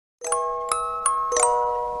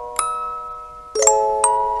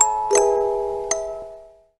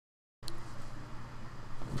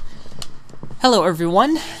Hello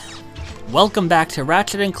everyone, welcome back to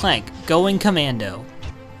Ratchet and Clank, Going Commando.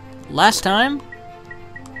 Last time,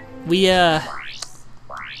 we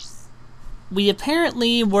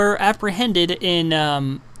apparently were apprehended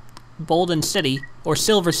in Bolden City, or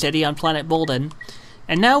Silver City on planet Bolden,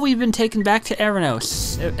 and now we've been taken back to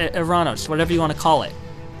ARANOS, whatever you want to call it.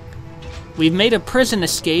 We've made a prison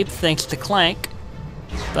escape thanks to Clank,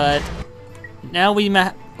 but now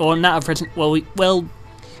not a prison,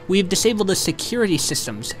 we've disabled the security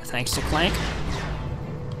systems thanks to Clank,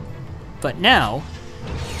 but now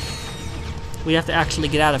we have to actually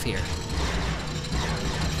get out of here.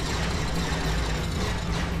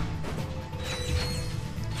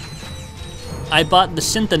 I bought the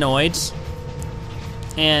synthenoids,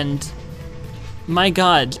 and my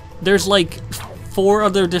god, there's like 4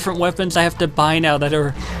 other different weapons I have to buy now that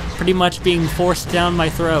are pretty much being forced down my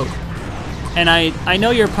throat. And I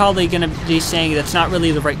know you're probably gonna be saying that's not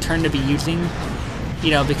really the right term to be using,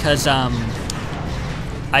 you know, because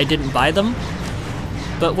I didn't buy them.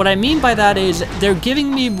 But what I mean by that is they're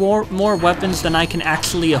giving me more weapons than I can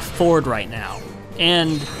actually afford right now.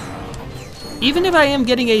 And even if I am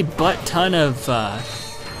getting a butt ton of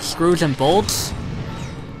screws and bolts,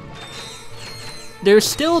 there's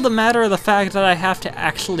still the matter of the fact that I have to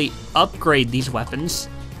actually upgrade these weapons.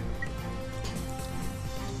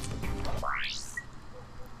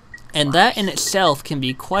 And that in itself can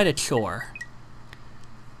be quite a chore.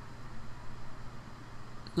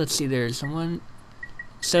 Let's see, there's one.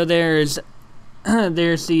 So there's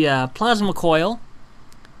the plasma coil.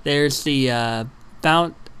 There's the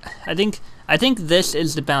bounce. I think this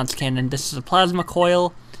is the bounce cannon. This is a plasma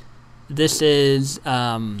coil. This is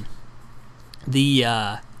the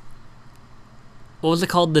what was it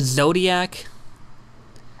called? The Zodiac.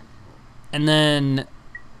 And then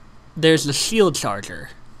there's the shield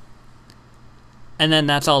charger. And then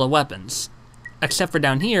that's all the weapons. Except for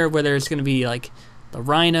down here where there's going to be like the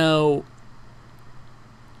Rhino.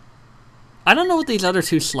 I don't know what these other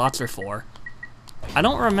 2 slots are for. I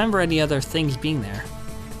don't remember any other things being there.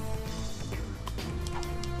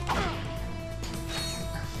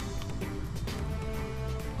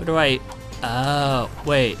 What do I... Oh,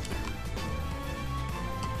 wait.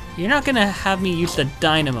 You're not going to have me use the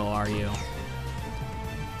dynamo, are you?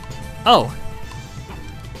 Oh.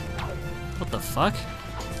 What the fuck?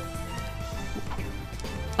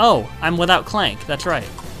 Oh, I'm without Clank, that's right.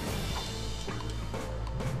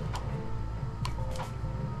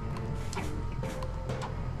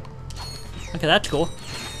 Okay, that's cool.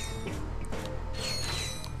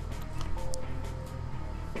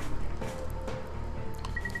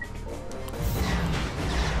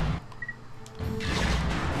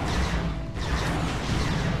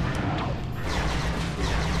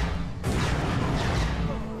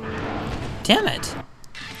 Damn it!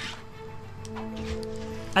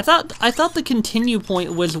 I thought the continue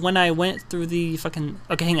point was when I went through the fucking...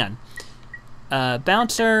 Okay, hang on.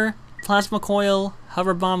 Bouncer, plasma coil,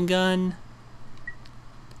 hover bomb gun,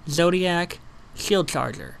 Zodiac, shield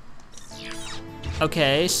charger.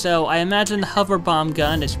 Okay, so I imagine the hover bomb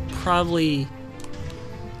gun is probably...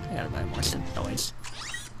 I gotta buy more synth noise.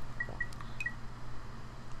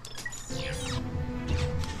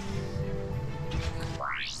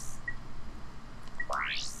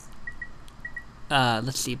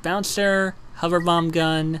 Let's see, bouncer, hover bomb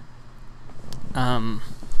gun, fucking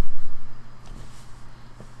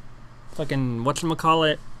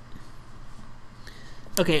whatchamacallit.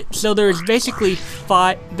 Okay, so there's basically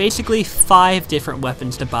five different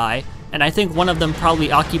weapons to buy, and I think one of them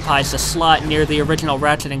probably occupies the slot near the original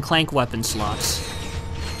Ratchet and Clank weapon slots.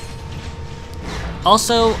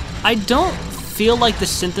 Also, I don't feel like the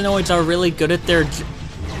synthenoids are really good at their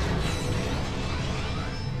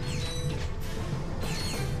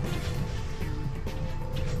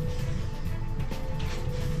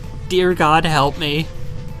Dear God, help me.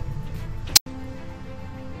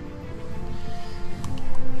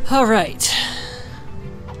 All right.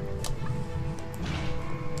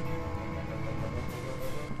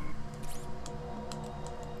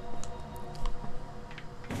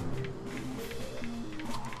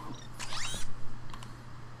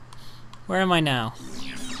 Where am I now?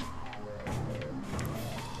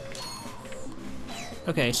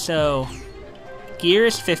 Okay, so gear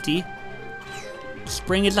is 50.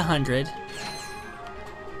 Spring is 100.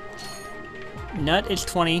 Nut is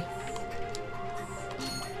 20.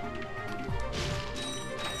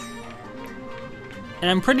 And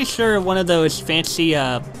I'm pretty sure one of those fancy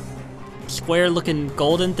square-looking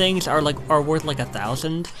golden things are worth like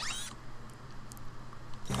 1,000.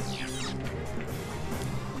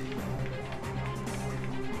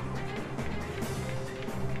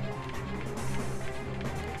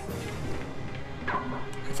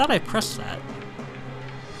 thought I pressed that.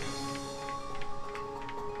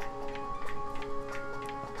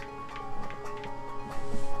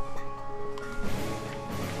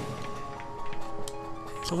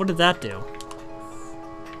 So what did that do?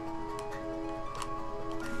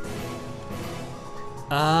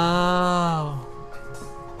 Oh.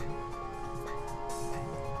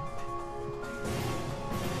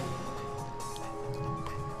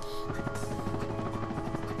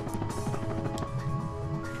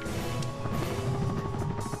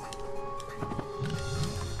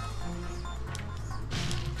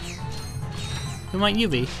 Who might you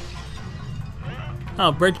be?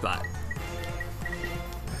 Oh, Bridgebot.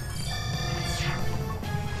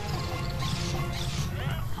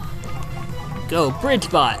 Go,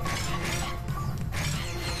 Bridgebot!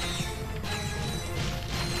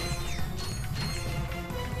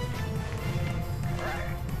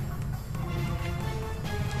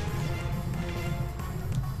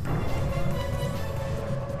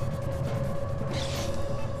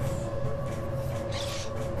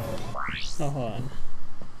 Oh, hold on.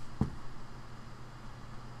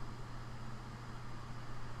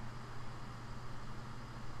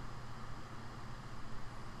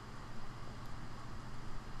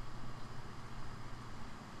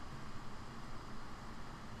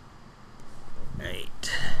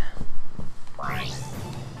 Right.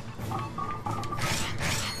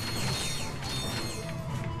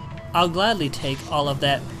 I'll gladly take all of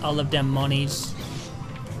them monies.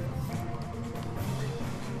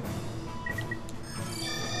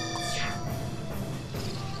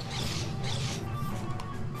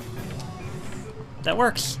 That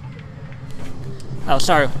works. Oh,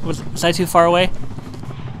 sorry. Was I too far away?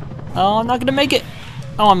 Oh, I'm not gonna make it.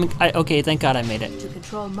 Oh, okay. Thank God I made it. To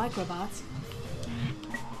control microbots.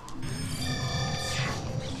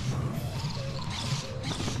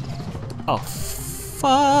 Oh,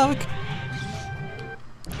 fuck.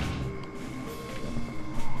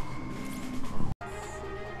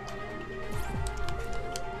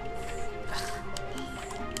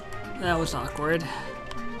 That was awkward.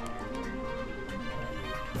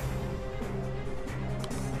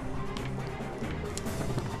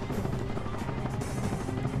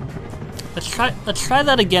 Let's try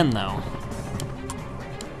that again though.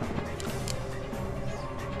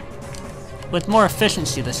 With more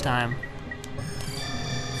efficiency this time.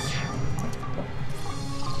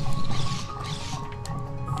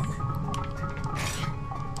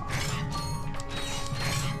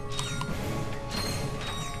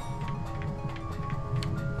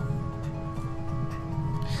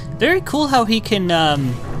 Very cool how he can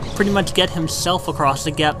pretty much get himself across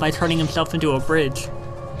the gap by turning himself into a bridge.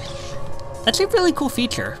 That's a really cool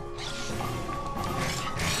feature.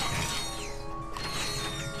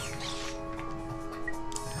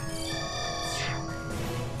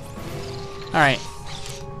 Alright,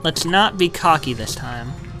 let's not be cocky this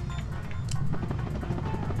time.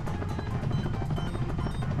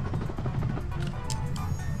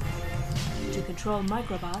 To control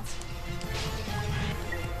microbots.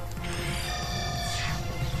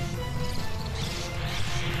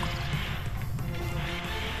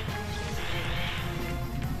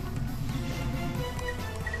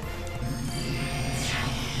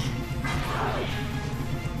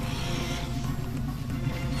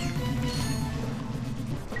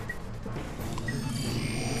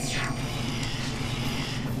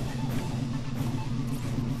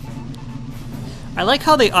 I like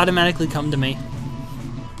how they automatically come to me.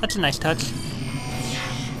 That's a nice touch.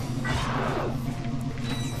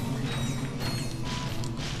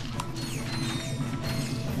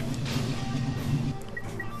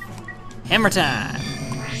 Hammer time!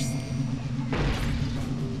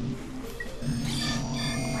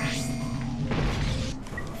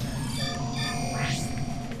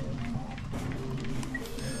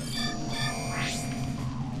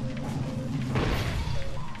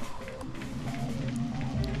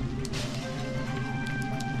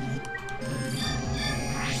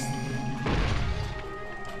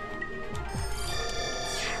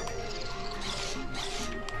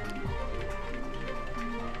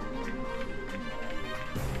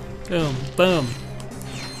 Boom, boom.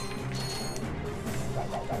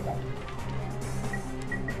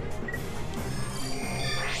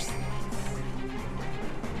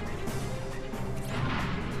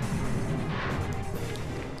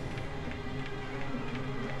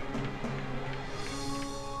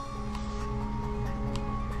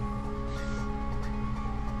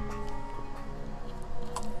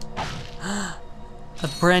 A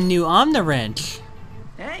brand new Omni-Wrench.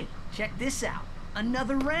 Hey, check this out.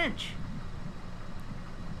 Another wrench.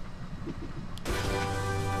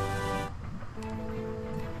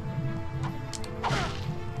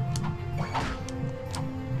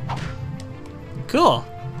 Cool.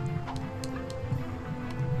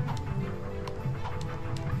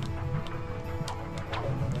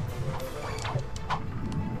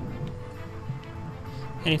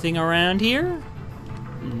 Anything around here?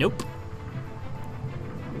 Nope.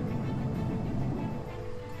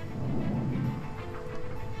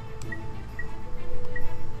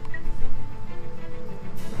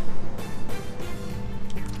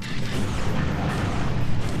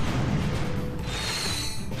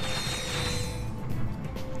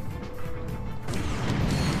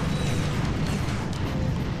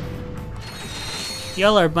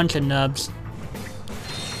 Y'all are a bunch of nubs.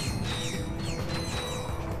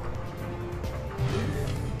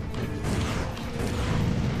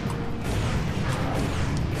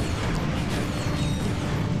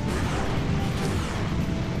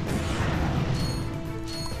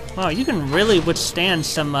 Wow, you can really withstand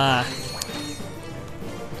some,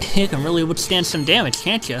 you can really withstand some damage,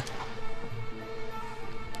 can't you?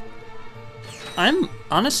 I'm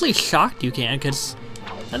honestly shocked you can, because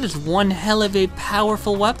that is one hell of a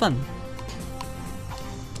powerful weapon.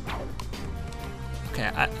 Okay,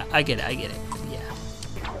 I get it, yeah.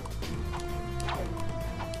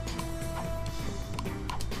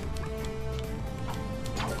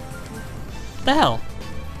 What the hell?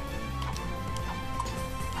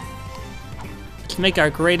 Let's make our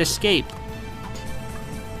great escape.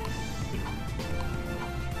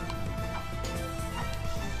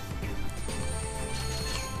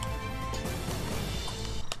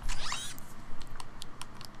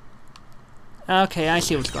 Okay, I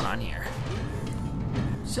see what's going on here.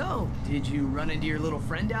 So, did you run into your little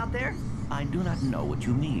friend out there? I do not know what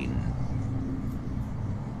you mean.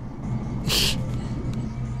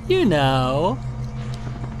 You know,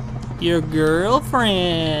 your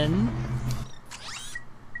girlfriend.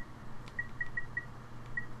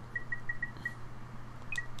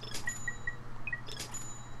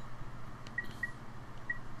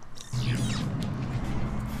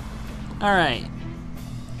 All right.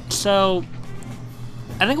 So,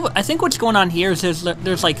 I think what's going on here is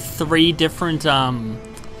there's like three different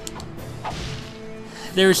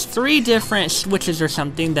there's three different switches or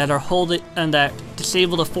something that are holding and that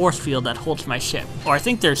disable the force field that holds my ship. Or I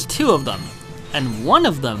think there's two of them, and one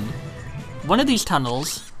of these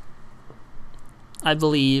tunnels, I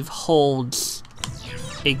believe, holds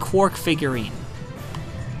a Quark figurine.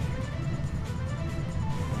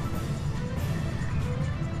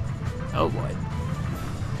 Oh boy.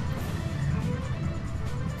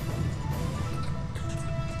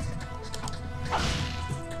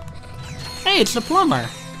 Hey, it's the plumber.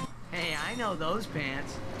 Hey, I know those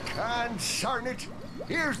pants. Consarn it!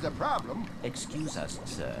 Here's the problem. Excuse us,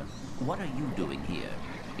 sir. What are you doing here?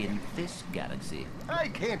 In this galaxy? I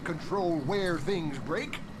can't control where things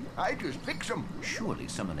break. I just fix them. Surely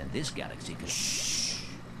someone in this galaxy could... Shh!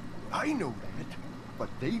 I know that, but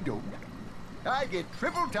they don't. I get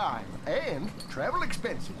triple time and travel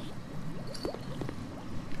expenses.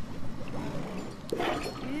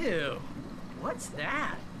 Ew. What's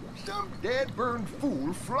that? Some dead-burned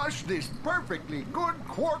fool flushed this perfectly good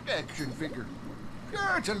Quark action figure.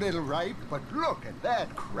 Sure, it's a little ripe, but look at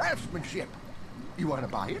that craftsmanship. You want to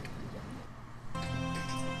buy it?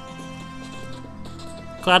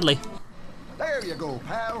 Gladly. There you go,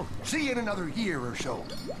 pal. See you in another year or so.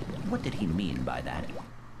 What did he mean by that?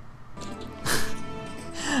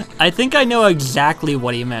 I think I know exactly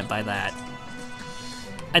what he meant by that.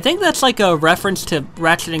 I think that's like a reference to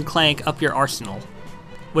Ratchet and Clank Up Your Arsenal,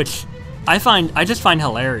 which I just find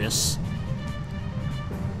hilarious.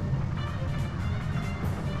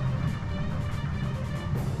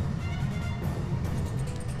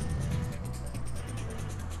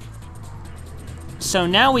 So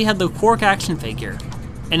now we have the Quark action figure,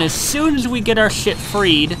 and as soon as we get our ship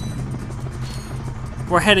freed,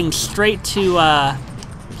 we're heading straight to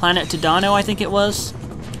Planet Tadano, I think it was.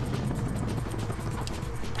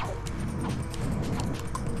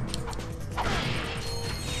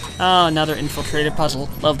 Oh, another infiltrated puzzle.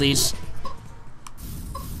 Love these.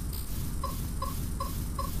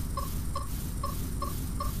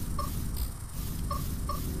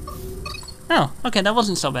 Oh, okay, that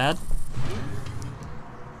wasn't so bad.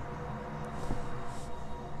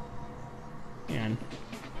 And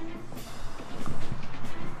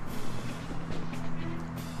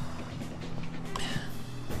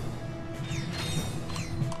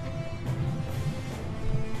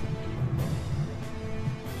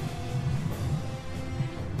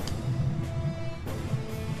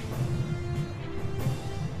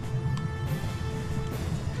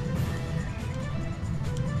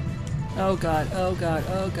oh god, oh god,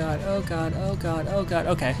 oh god, oh god, oh god, oh god,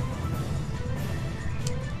 okay.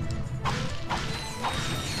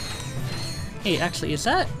 Hey, actually, is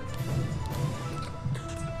that...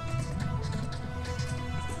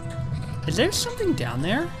 Is there something down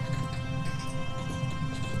there?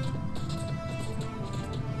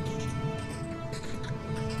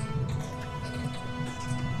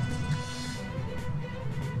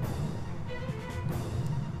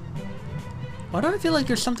 Why do I feel like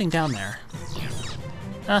there's something down there?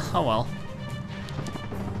 Oh well.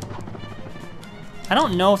 I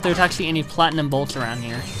don't know if there's actually any platinum bolts around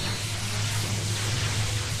here.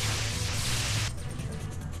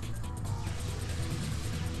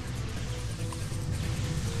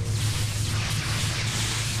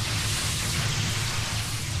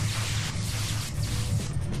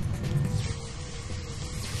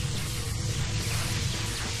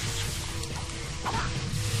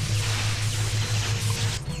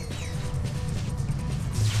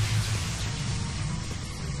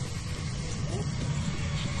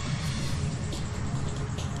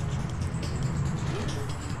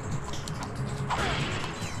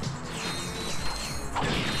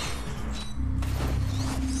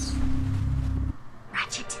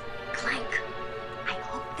 Ratchet, Clank, I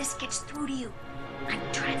hope this gets through to you. I'm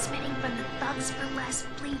transmitting from the Thugs for Less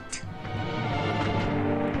fleet.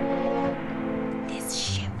 This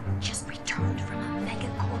ship just returned from a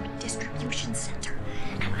megacorp distribution center,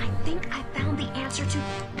 and I think I found the answer to...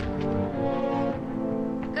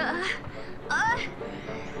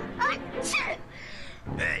 shit!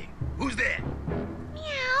 Hey, who's there?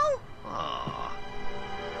 Meow! Oh,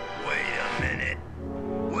 wait a minute.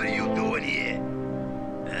 What are you doing here?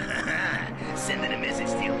 Sending a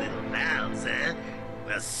message to your little pals, huh?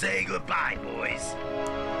 Well, say goodbye, boys.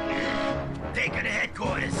 Take her to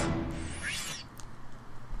headquarters.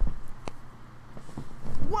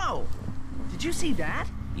 Whoa! Did you see that?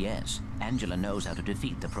 Yes, Angela knows how to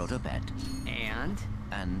defeat the proto-pet.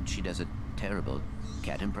 And she does a terrible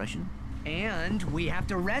cat impression. And we have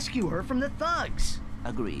to rescue her from the thugs.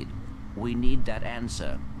 Agreed. We need that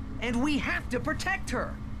answer. And we have to protect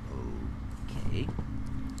her. Okay.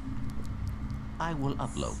 I will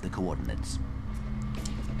upload the coordinates.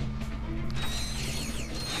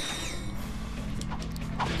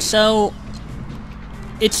 So,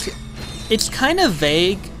 it's kind of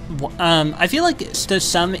vague. I feel like to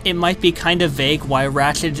some it might be kind of vague why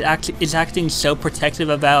Ratchet is acting so protective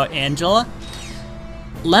about Angela.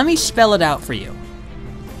 Let me spell it out for you.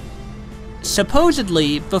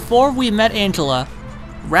 Supposedly, before we met Angela,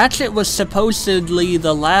 Ratchet was supposedly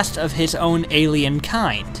the last of his own alien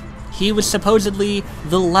kind. He was supposedly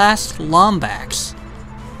the last Lombax.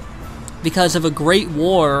 Because of a great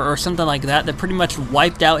war or something like that that pretty much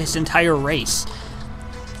wiped out his entire race.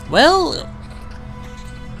 Well,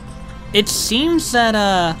 it seems that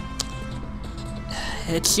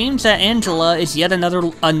Angela is yet another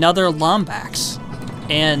Lombax.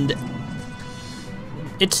 And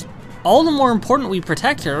it's all the more important we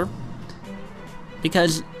protect her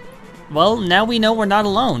because, well, now we know we're not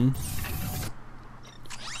alone.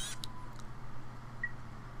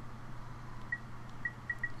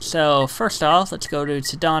 So, first off, let's go to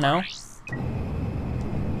Tadano.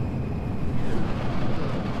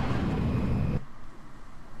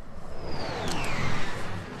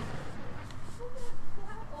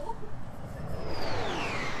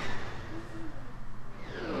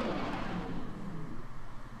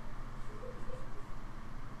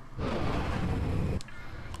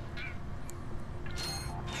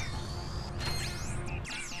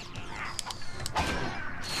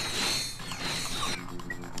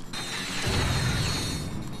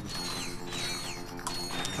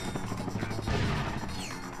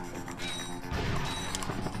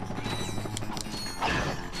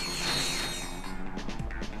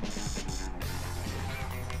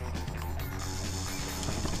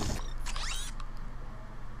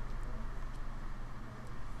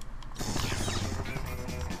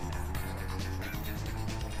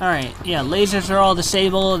 Alright, yeah, lasers are all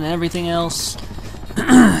disabled and everything else.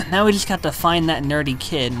 Now we just got to find that nerdy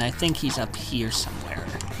kid, and I think he's up here somewhere.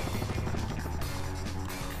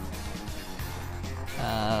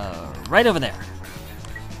 Right over there.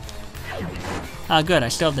 Ah, good, I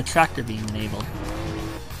still have the tractor beam enabled.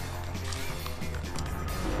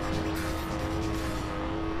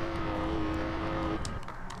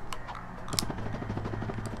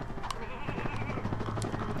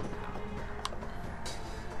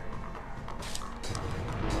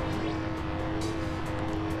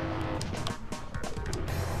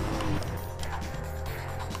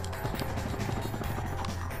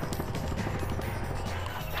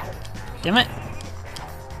 Damn it.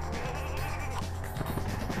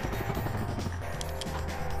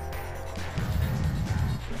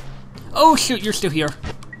 Oh shoot, you're still here.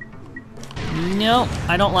 No,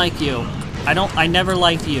 I don't like you. I never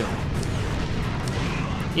liked you.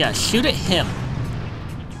 Yeah, shoot at him.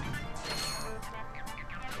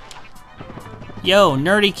 Yo,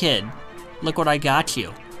 nerdy kid. Look what I got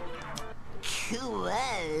you. Cool.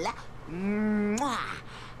 Mwah.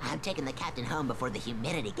 I'm taking the captain home before the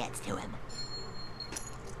humidity gets to him.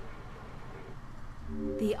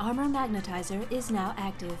 The armor magnetizer is now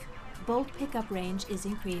active. Bolt pickup range is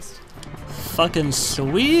increased. Fucking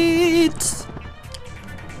sweet!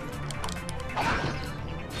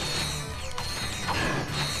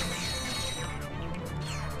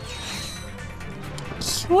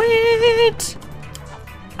 Sweet!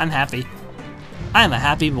 I'm happy. I'm a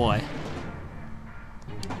happy boy.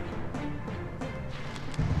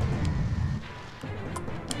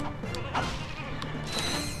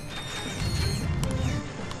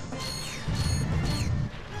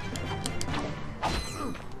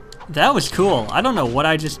 That was cool. I don't know what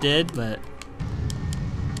I just did, but...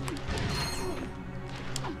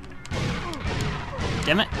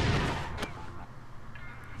 Damn it.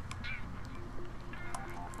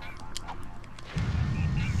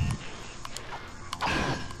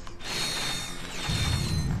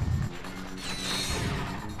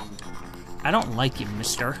 I don't like you,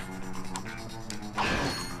 mister.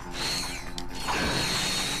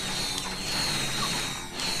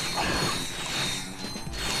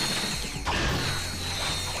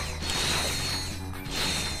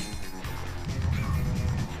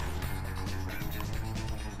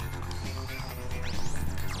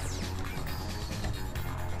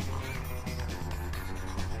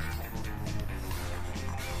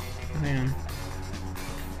 Man.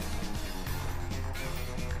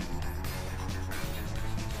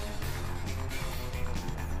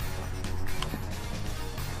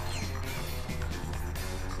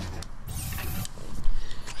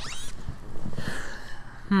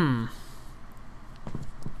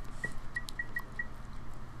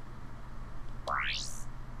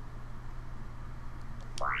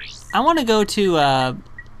 I want to go to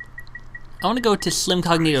Slim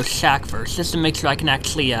Cognito's shack first, just to make sure I can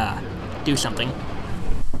actually do something.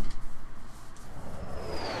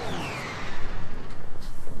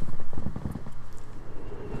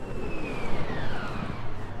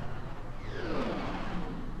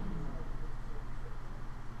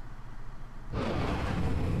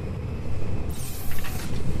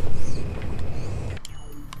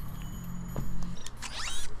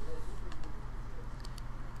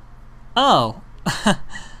 Oh.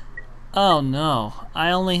 Oh no,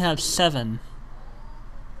 I only have 7.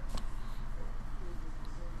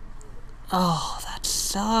 Oh, that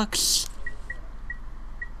sucks.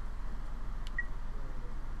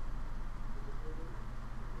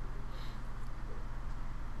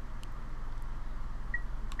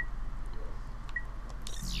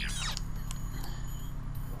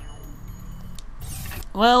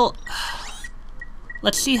 Well,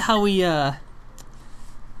 let's see how we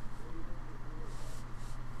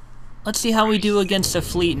do against a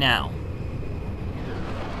fleet now.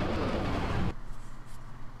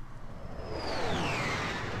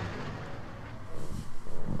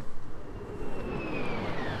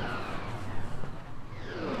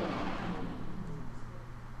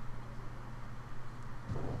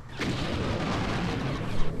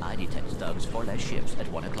 I detect thugs 4 less ships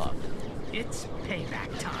at 1 o'clock. It's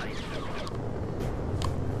payback time.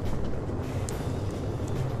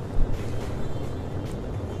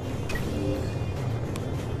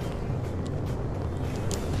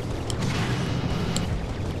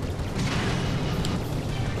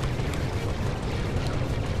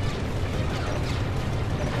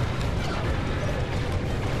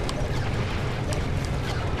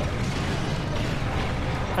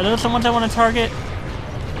 Are those the ones I want to target?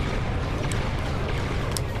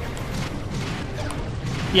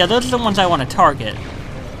 Yeah, those are the ones I want to target.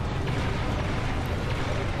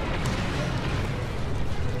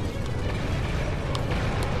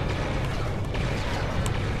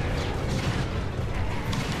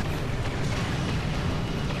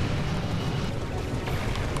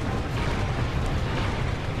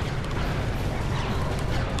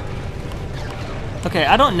 Okay,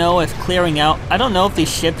 I don't know if clearing out... I don't know if these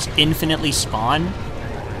ships infinitely spawn,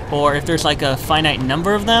 or if there's like a finite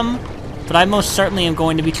number of them, but I most certainly am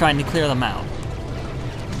going to be trying to clear them out.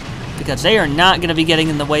 Because they are not going to be getting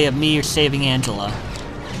in the way of me or saving Angela.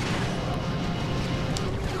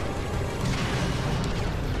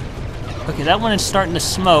 Okay, that one is starting to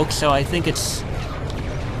smoke, so I think it's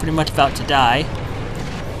pretty much about to die.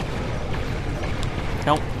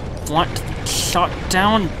 Don't want to be shot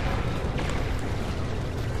down.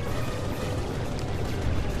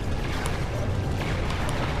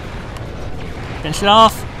 Finish it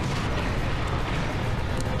off.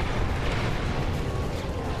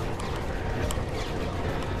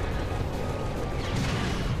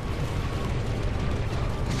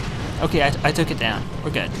 Okay, I took it down. We're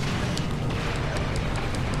good.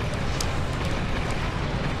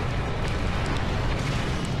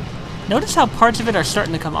 Notice how parts of it are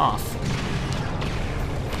starting to come off.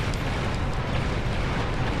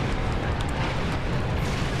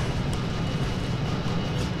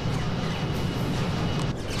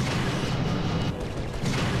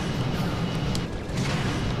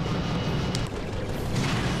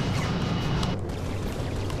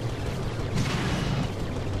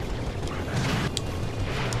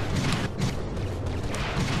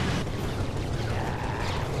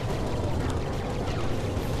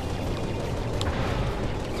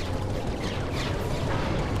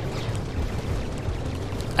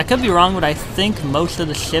 I could be wrong, but I think most of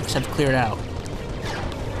the ships have cleared out.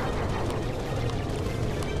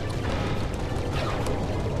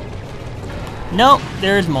 Nope,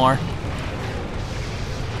 there's more.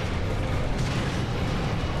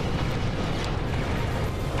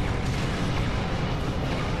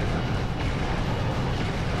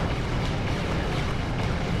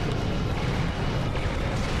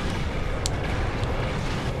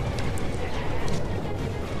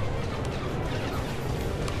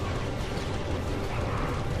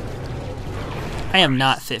 I am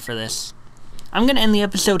not fit for this. I'm gonna end the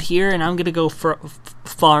episode here, and I'm gonna go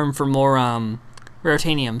farm for more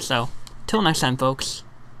raritanium. So, till next time, folks.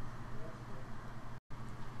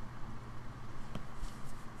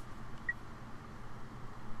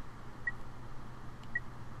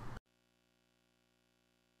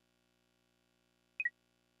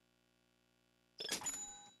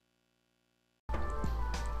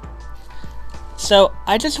 So,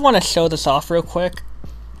 I just want to show this off real quick,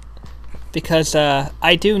 because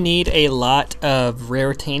I do need a lot of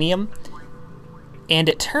raritanium, and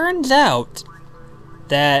it turns out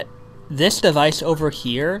that this device over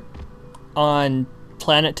here on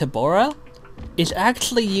planet Tabora is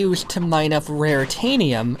actually used to mine up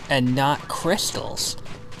raritanium and not crystals.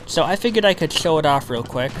 So I figured I could show it off real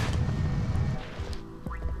quick,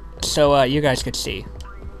 so you guys could see.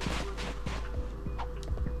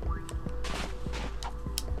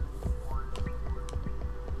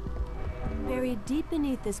 Buried deep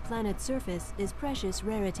beneath this planet's surface is precious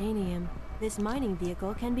raritanium. This mining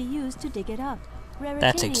vehicle can be used to dig it up.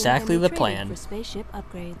 That's exactly the plan. For spaceship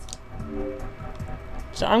upgrades.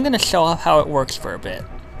 So I'm gonna show off how it works for a bit.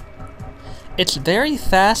 It's very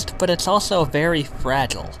fast, but it's also very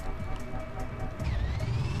fragile.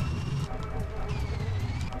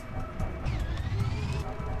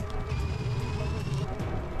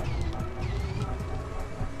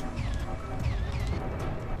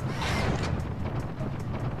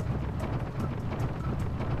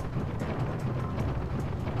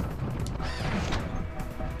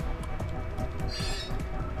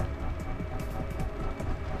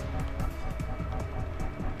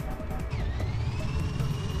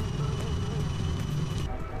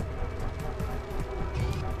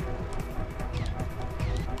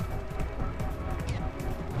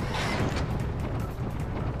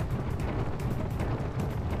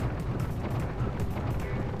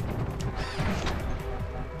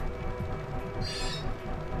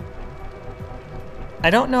 I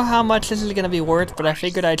don't know how much this is going to be worth, but I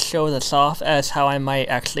figured I'd show this off as how I might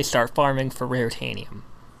actually start farming for raritanium.